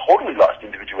 They've totally lost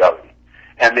individuality,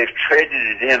 and they've traded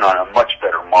it in on a much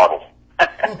better model,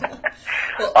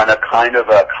 on a kind of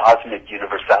a cosmic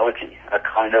universality, a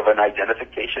kind of an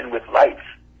identification with life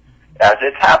as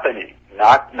it's happening,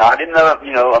 not in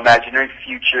the imaginary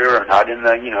future, or not in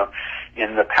the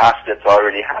in the past that's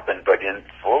already happened, but in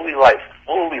fully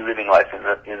living life in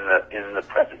the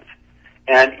present,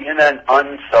 and in an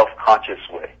unself-conscious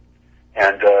way,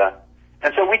 and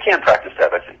so we can practice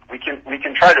that. I think we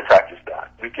can try to practice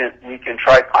that. We can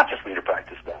try consciously to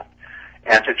practice that,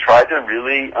 and to try to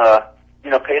really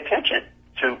pay attention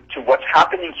to what's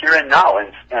happening here and now,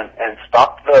 and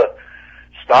stop the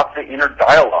inner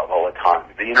dialogue all the time,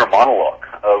 the inner monologue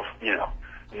of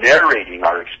narrating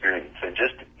our experience, and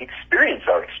just experience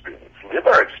our experience, live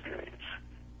our experience,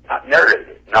 not narrate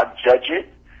it, not judge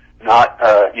it, not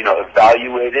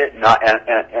evaluate it, not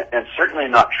and certainly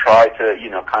not try to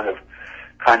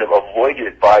kind of avoid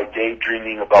it by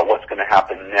daydreaming about what's going to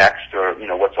happen next, or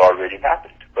what's already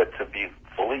happened, but to be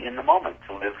fully in the moment,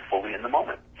 to live fully in the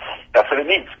moment. That's what it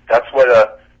means. That's what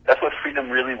freedom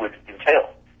really would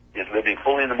entail, is living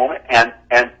fully in the moment, and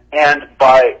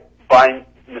by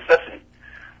necessity,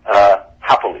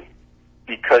 happily,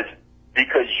 because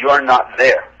you're not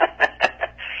there.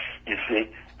 You see,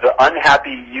 the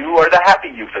unhappy you, or the happy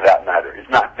you for that matter, is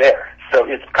not there. So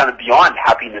it's kind of beyond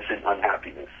happiness and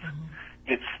unhappiness. Mm-hmm.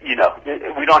 It's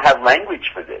we don't have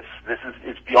language for this.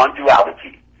 It's beyond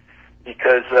duality,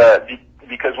 because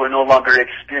we're no longer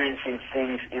experiencing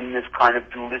things in this kind of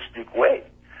dualistic way,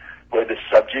 where the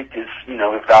subject is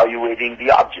evaluating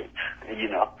the object,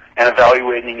 and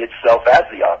evaluating itself as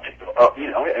the object,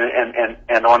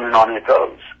 and on it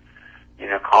goes.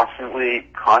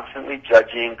 Constantly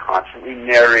judging, constantly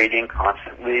narrating,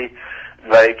 constantly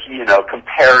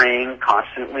comparing,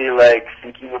 constantly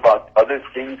thinking about other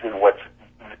things and what's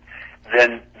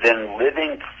then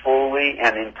living fully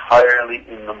and entirely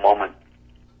in the moment.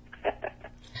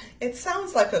 It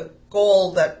sounds like a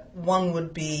goal that one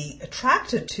would be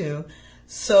attracted to.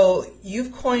 So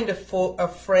you've coined a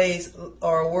phrase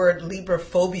or a word,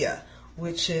 libraphobia,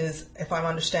 which is, if I'm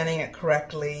understanding it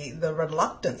correctly, the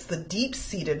reluctance, the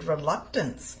deep-seated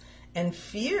reluctance and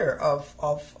fear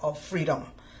of freedom.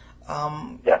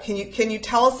 Yeah. Can you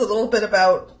tell us a little bit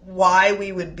about why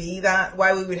we would be that,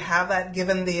 why we would have that,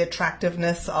 given the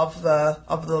attractiveness of the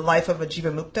life of a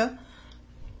Jiva Mukta?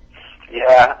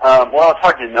 Yeah, well, it's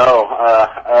hard to know.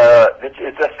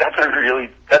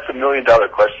 That's a $1 million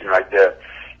question right there.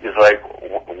 Is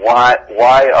why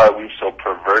are we so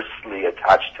perversely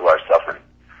attached to our suffering?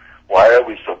 Why are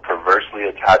we so perversely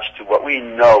attached to what we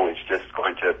know is just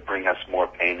going to bring us more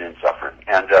pain and suffering?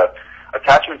 And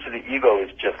attachment to the ego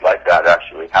is just like that.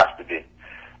 Actually, it has to be.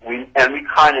 We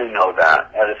kind of know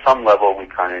that at some level. We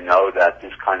kind of know that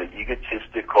this kind of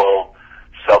egotistical,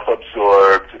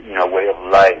 self-absorbed, way of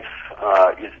life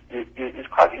is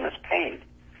causing us pain.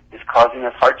 Is causing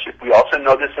us hardship. We also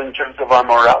know this in terms of our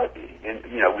morality. And,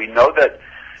 we know that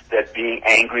being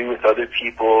angry with other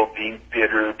people, being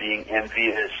bitter, being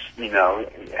envious,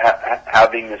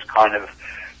 having this kind of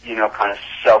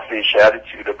selfish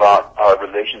attitude about our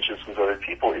relationships with other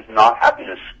people is not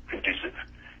happiness conducive.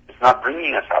 It's not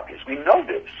bringing us happiness. We know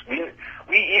this. We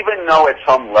even know at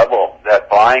some level that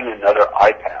buying another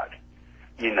iPad,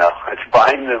 it's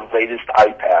buying the latest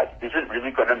iPad isn't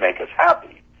really going to make us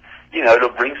happy. It'll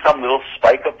bring some little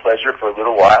spike of pleasure for a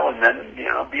little while, and then,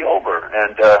 be over.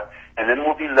 And then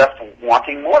we'll be left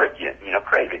wanting more again,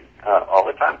 craving, all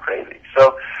the time craving.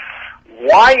 So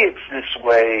why it's this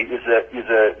way is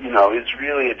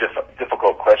really a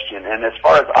difficult question. And as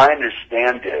far as I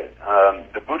understand it,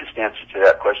 the Buddhist answer to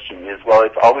that question is, well,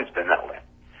 it's always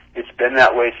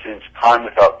that way since time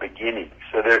without beginning.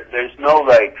 So there's no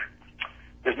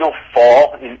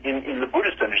fall in the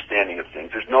Buddhist understanding of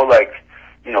things. There's no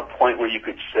point where you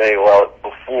could say, well,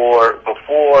 before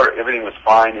everything was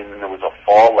fine and then there was a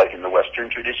fall, like in the Western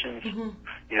traditions. Mm-hmm.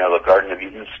 The Garden of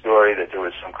Eden story, that there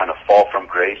was some kind of fall from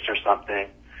grace or something.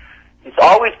 It's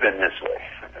always been this way.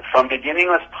 From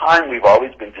beginningless time, we've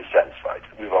always been dissatisfied.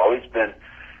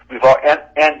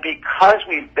 And because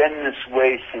we've been this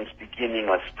way since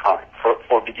beginningless time,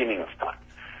 for beginningless time,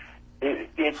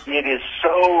 it is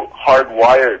so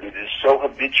hardwired, it is so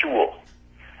habitual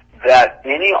that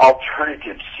any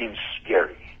alternative seems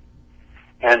scary.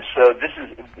 And so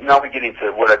now we're getting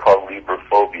to what I call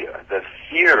librophobia, the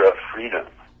fear of freedom.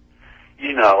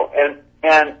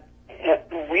 And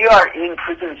we are in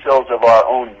prison cells of our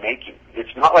own making.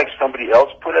 It's not like somebody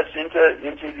else put us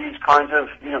into these kinds of,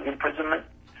 imprisonment.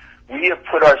 We have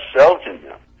put ourselves in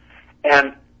them.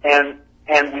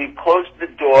 And we've closed the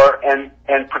door and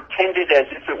pretended as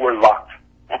if it were locked.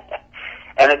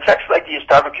 And a text like the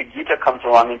Astravaka Gita comes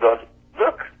along and goes,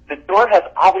 look, the door has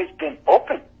always been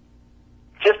open.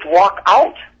 Just walk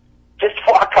out. Just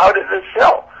walk out of the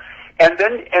cell. And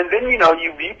then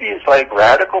you read these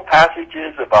radical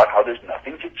passages about how there's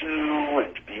nothing to do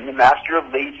and being the master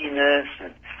of laziness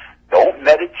and don't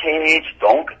meditate,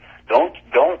 don't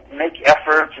make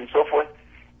efforts and so forth.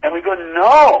 And we go,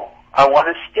 no, I want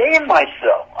to stay in my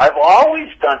cell. I've always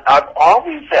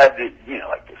had it,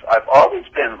 like this. I've always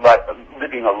been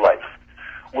living a life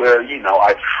where,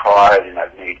 I've tried and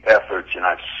I've made efforts and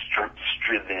I've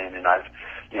striven and I've,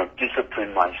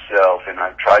 disciplined myself and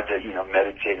I've tried to,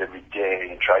 meditate every day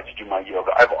and tried to do my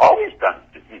yoga. I've always done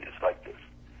this like this.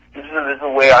 This is the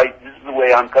way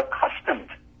I'm accustomed.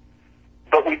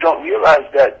 But we don't realize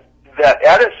that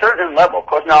at a certain level, of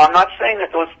course, now I'm not saying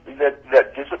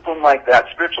that discipline like that,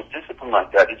 spiritual discipline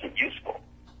like that isn't useful.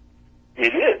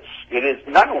 It is. It is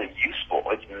not only useful,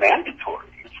 it's mandatory.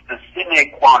 It's the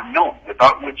sine qua non,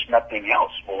 without which nothing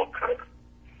else will occur.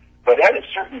 But at a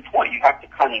certain point, you have to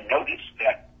kind of notice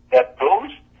that that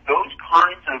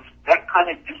kind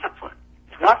of discipline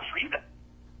is not freedom.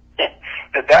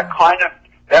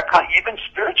 Even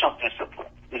spiritual discipline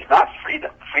is not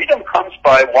freedom. Freedom comes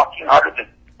by walking out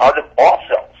of all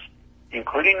cells,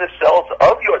 including the cells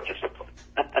of your discipline,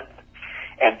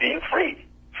 and being free.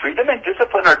 Freedom and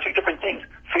discipline are two different things.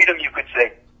 Freedom, you could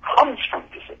say, comes from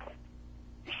discipline.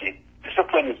 You see,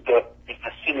 discipline is the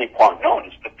sine qua non,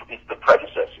 is the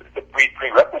predecessor, the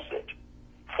prerequisite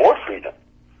for freedom.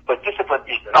 But discipline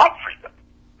is not freedom.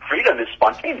 Freedom is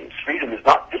spontaneous. Freedom is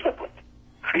not disciplined.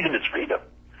 Freedom is freedom.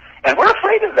 And we're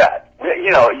afraid of that.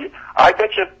 I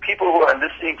bet you people who are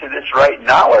listening to this right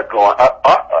now are going,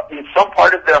 in some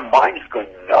part of their mind is going,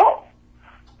 no,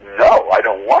 I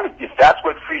don't want it. If that's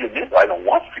what freedom is, I don't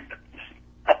want freedom. You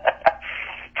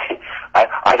see.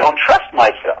 I don't trust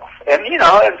myself. And,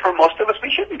 and for most of us,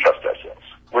 we shouldn't trust ourselves.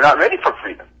 We're not ready for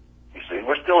freedom. You see,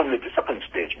 we're still in the discipline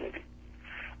stage maybe.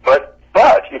 But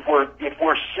if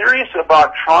we're serious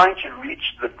about trying to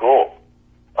reach the goal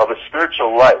of a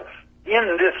spiritual life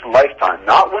in this lifetime,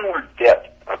 not when we're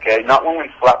dead, okay, not when we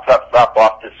flap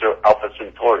off this Alpha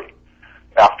Centauri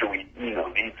after we,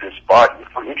 leave this body. If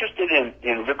we're interested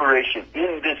in liberation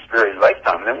in this very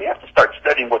lifetime, then we have to start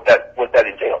studying what that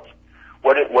entails,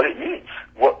 what it means,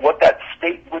 what that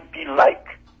state would be like.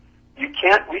 You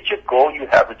can't reach a goal you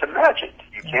haven't imagined.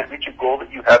 You can't reach a goal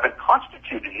that you haven't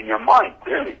constituted in your mind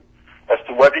clearly as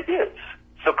to what it is.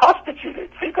 So constitute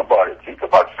it. Think about it. Think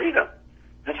about freedom.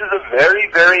 This is a very,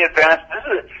 very advanced.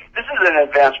 This is an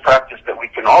advanced practice that we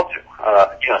can all do,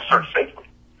 sort of safely.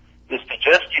 Is to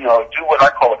just, do what I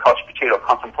call a couch potato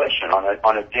contemplation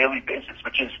on a daily basis,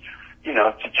 which is,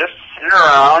 to just sit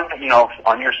around,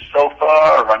 on your sofa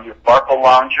or on your Barca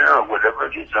lounger or whatever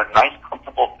it is, a nice,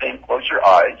 comfortable thing. Close your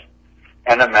eyes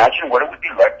and imagine what it would be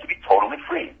like to be totally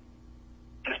free.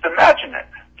 Just imagine it.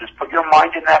 Just put your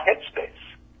mind in that headspace.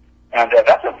 And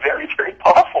that's a very, very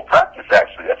powerful practice,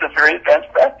 actually. That's a very advanced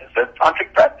practice. That's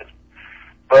tantric practice.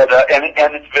 But, and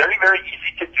it's very, very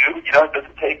easy to do. It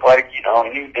doesn't take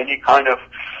any kind of,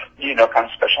 kind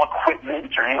of special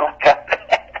equipment or anything like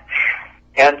that.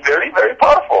 And very, very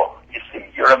powerful. You see,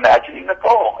 you're imagining the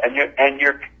goal and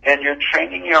you're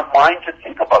training your mind to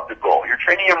think about the goal. You're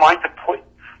training your mind to put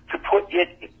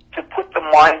the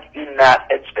mind in that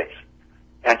headspace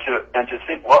and to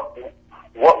think what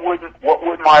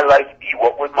would my life be?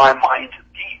 What would my mind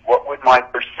be? What would my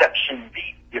perception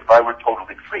be if I were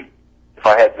totally free? If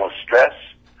I had no stress,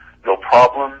 no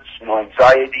problems, no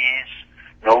anxieties,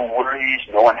 no worries,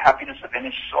 no unhappiness of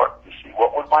any sort. You see,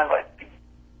 what would my life be?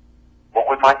 What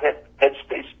would my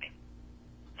headspace be?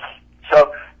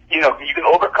 So, you can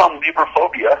overcome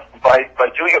libraphobia by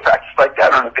doing a practice like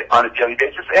that on a daily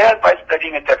basis, and by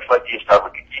studying a text like the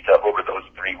Ashtavakra Gita over those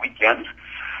 3 weekends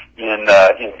in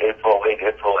April, late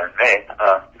April, and May.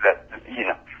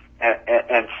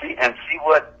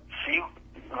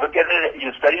 Look at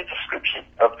it. Study a description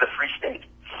of the free state.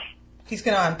 He's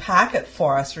going to unpack it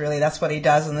for us, really. That's what he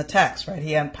does in the text, right?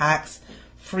 He unpacks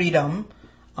freedom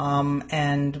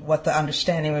and what the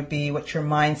understanding would be, what your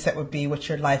mindset would be, what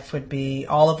your life would be,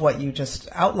 all of what you just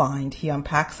outlined. He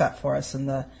unpacks that for us in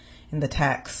the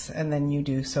text, and then you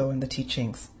do so in the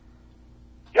teachings.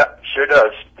 Yeah, sure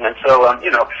does. And so, and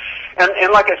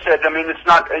like I said,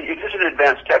 it is an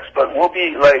advanced text, but we'll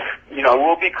be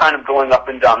kind of going up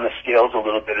and down the scales a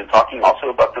little bit and talking also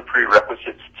about the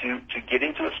prerequisites to get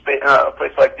into a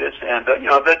place like this. And,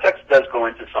 the text does go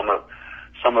into some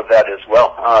of that as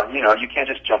well. You can't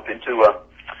just jump into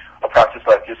a practice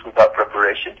like this without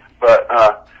preparation. But,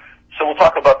 so we'll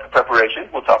talk about the preparation.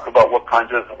 We'll talk about what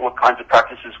kinds of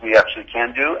practices we actually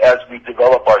can do as we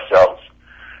develop ourselves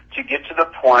to get to the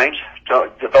point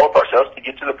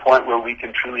where we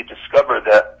can truly discover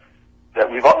that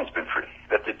we've always been free,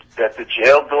 that the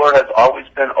jail door has always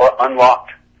been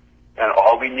unlocked, and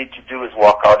all we need to do is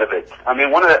walk out of it.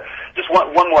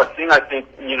 One more thing, I think,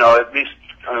 at least,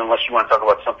 unless you want to talk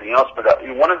about something else, but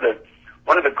one of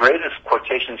the greatest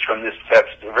quotations from this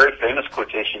text, a very famous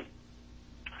quotation,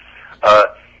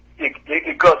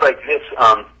 it goes like this,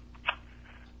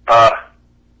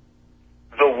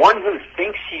 the one who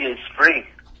thinks he is free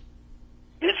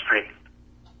is free.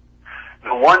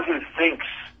 The one who thinks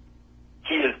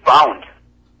he is bound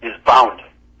is bound.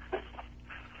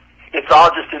 It's all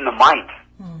just in the mind.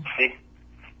 See?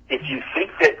 If you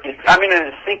think that,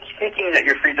 thinking that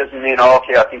you're free doesn't mean,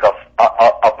 I think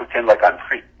I'll pretend like I'm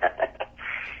free.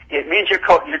 It means you're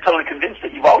totally convinced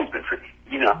that you've always been free,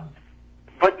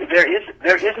 But there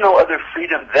is no other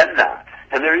freedom than that,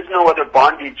 and there is no other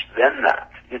bondage than that.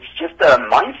 It's just a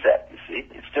mindset, you see.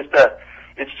 It's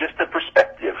just a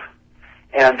perspective.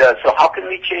 And so how can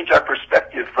we change our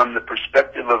perspective from the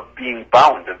perspective of being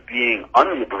bound, of being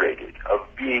unliberated, of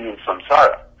being in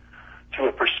samsara, to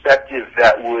a perspective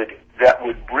that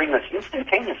would bring us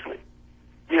instantaneously,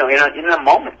 in a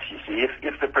moment, you see.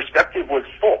 If the perspective was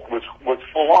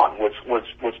full on,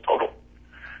 was total,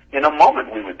 in a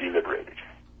moment we would be liberated,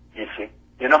 you see.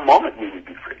 In a moment we would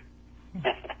be free.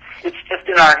 It's just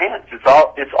in our hands. It's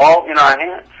all in our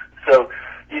hands. So,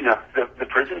 the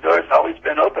prison door has always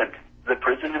been opened. The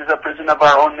prison is a prison of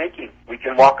our own making. We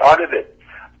can walk out of it,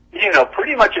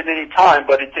 pretty much at any time,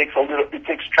 but it takes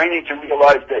training to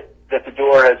realize that the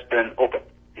door has been opened.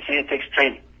 You see, it takes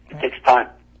training. It takes time.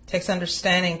 It takes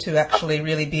understanding to actually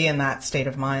really be in that state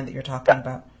of mind that you're talking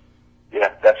about. Yeah,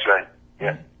 that's right.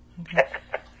 Yeah. Okay.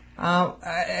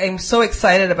 I'm so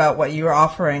excited about what you're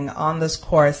offering on this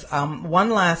course. One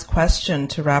last question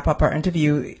to wrap up our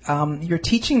interview. You're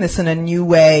teaching this in a new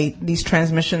way. These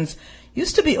transmissions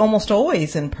used to be almost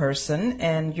always in person,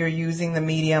 and you're using the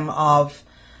medium of,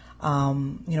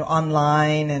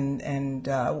 online. And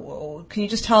can you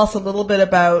just tell us a little bit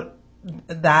about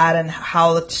that and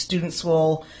how the students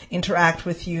will interact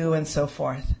with you and so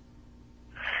forth?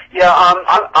 Yeah,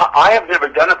 I have never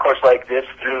done a course like this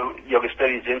through Yoga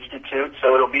Studies Institute,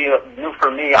 so it'll be new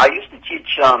for me. I used to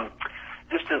teach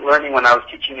distant learning when I was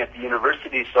teaching at the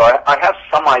university, so I have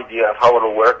some idea of how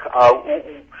it'll work.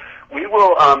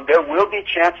 There will be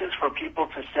chances for people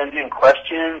to send in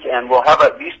questions, and we'll have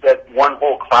at least that one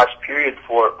whole class period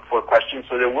for questions,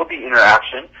 so there will be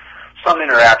some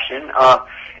interaction.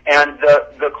 And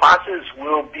the classes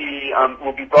will be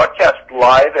broadcast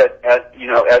live at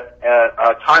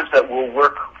times that will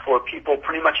work for people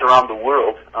pretty much around the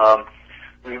world.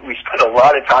 We spent a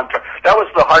lot of time. That was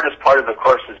the hardest part of the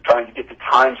course, is trying to get the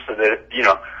time so that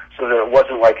it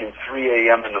wasn't like in 3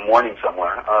 a.m. in the morning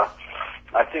somewhere.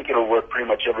 I think it'll work pretty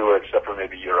much everywhere except for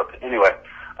maybe Europe. Anyway,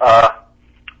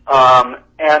 and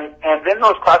then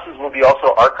those classes will be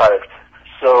also archived.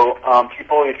 So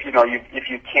people, if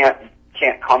you can't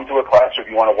come to a class, or if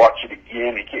you want to watch it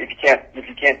again, if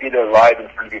you can't be there live in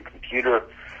front of your computer,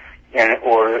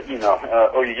 or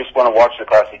you just want to watch the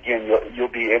class again, you'll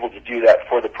be able to do that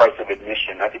for the price of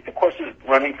admission. I think the course is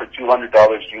running for $200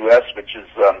 US, which is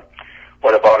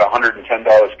about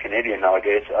 $110 Canadian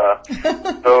nowadays.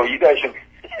 So you guys should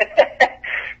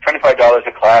 $25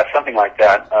 a class, something like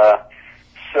that.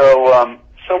 So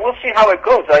we'll see how it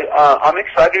goes. I'm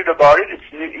excited about it.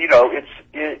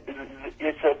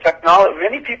 It's a technology.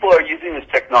 Many people are using this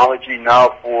technology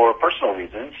now for personal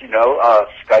reasons,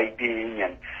 Skyping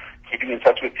and keeping in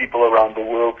touch with people around the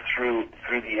world through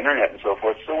the internet and so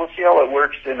forth. So we'll see how it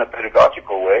works in a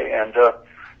pedagogical way, and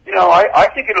I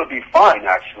think it'll be fine,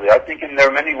 actually. I think there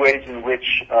are many ways in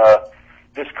which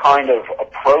this kind of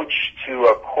approach to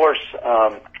a course,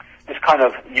 this kind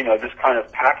of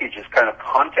package, this kind of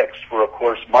context for a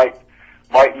course might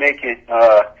make it,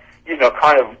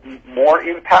 kind of more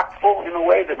impactful in a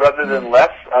way that rather than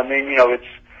less. I mean, it's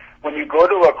when you go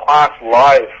to a class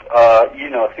live,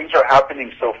 things are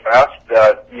happening so fast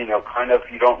that, kind of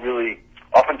you don't really,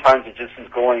 oftentimes it just is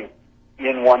going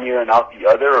in one ear and out the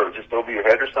other, or just over your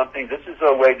head or something. This is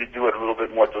a way to do it a little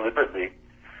bit more deliberately,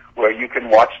 where you can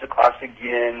watch the class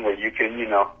again, where you can, you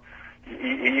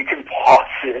can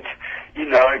pause it,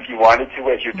 if you wanted to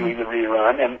as you're doing the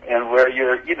rerun, and where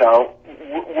you're,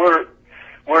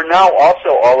 we're now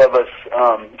also, all of us,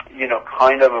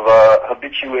 kind of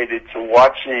habituated to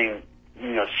watching,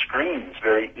 screens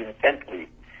very intently.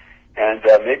 And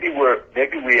maybe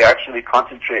we actually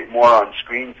concentrate more on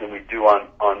screens than we do on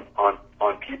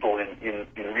people in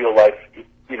real life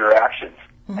interactions.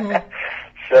 Mm-hmm.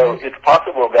 So it's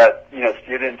possible that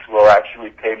students will actually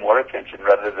pay more attention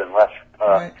rather than less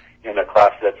right. in a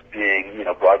class that's being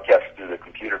broadcast through the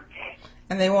computer.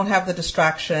 And they won't have the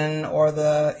distraction or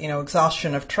the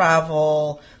exhaustion of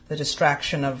travel, the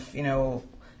distraction of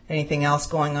anything else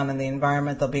going on in the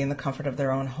environment. They'll be in the comfort of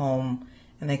their own home.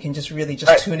 And they can just really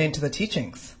right. tune into the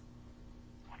teachings.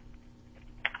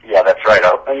 Yeah, that's right.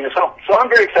 So I'm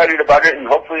very excited about it, and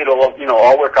hopefully it'll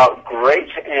all work out great.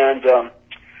 And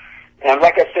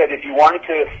like I said, if you wanted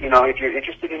to, if you're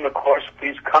interested in the course,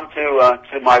 please come to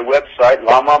my website,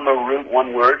 Lama Marut,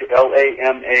 one word,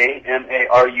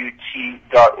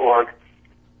 LAMAMARUT.org.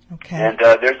 Okay. And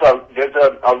there's a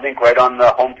link right on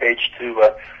the homepage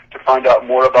to find out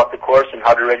more about the course and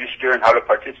how to register and how to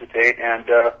participate. And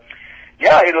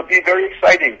yeah, it'll be very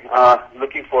exciting.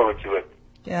 Looking forward to it.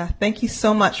 Yeah, thank you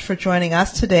so much for joining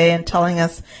us today and telling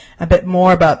us a bit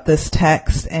more about this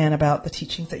text and about the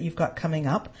teachings that you've got coming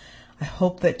up. I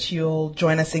hope that you'll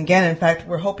join us again. In fact,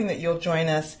 we're hoping that you'll join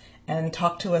us and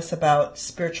talk to us about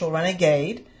Spiritual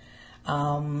Renegade,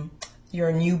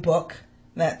 your new book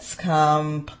that's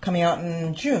coming out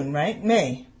in June, right?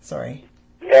 May, sorry.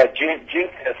 Yeah, June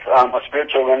 5th, A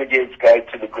Spiritual Renegade's Guide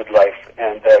to the Good Life.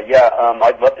 And,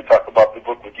 I'd love to talk about the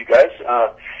book with you guys.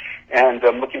 And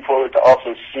I'm looking forward to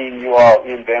also seeing you all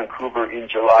in Vancouver in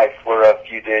July for a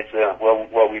few days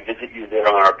while we visit you there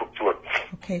on our book tour.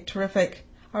 Okay, terrific.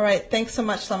 All right, thanks so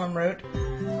much, Lama Marut.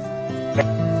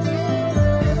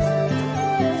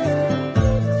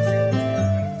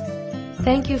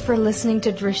 Thank you for listening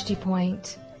to Drishti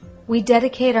Point. We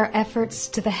dedicate our efforts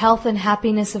to the health and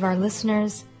happiness of our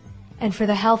listeners and for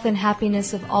the health and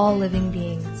happiness of all living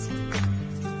beings.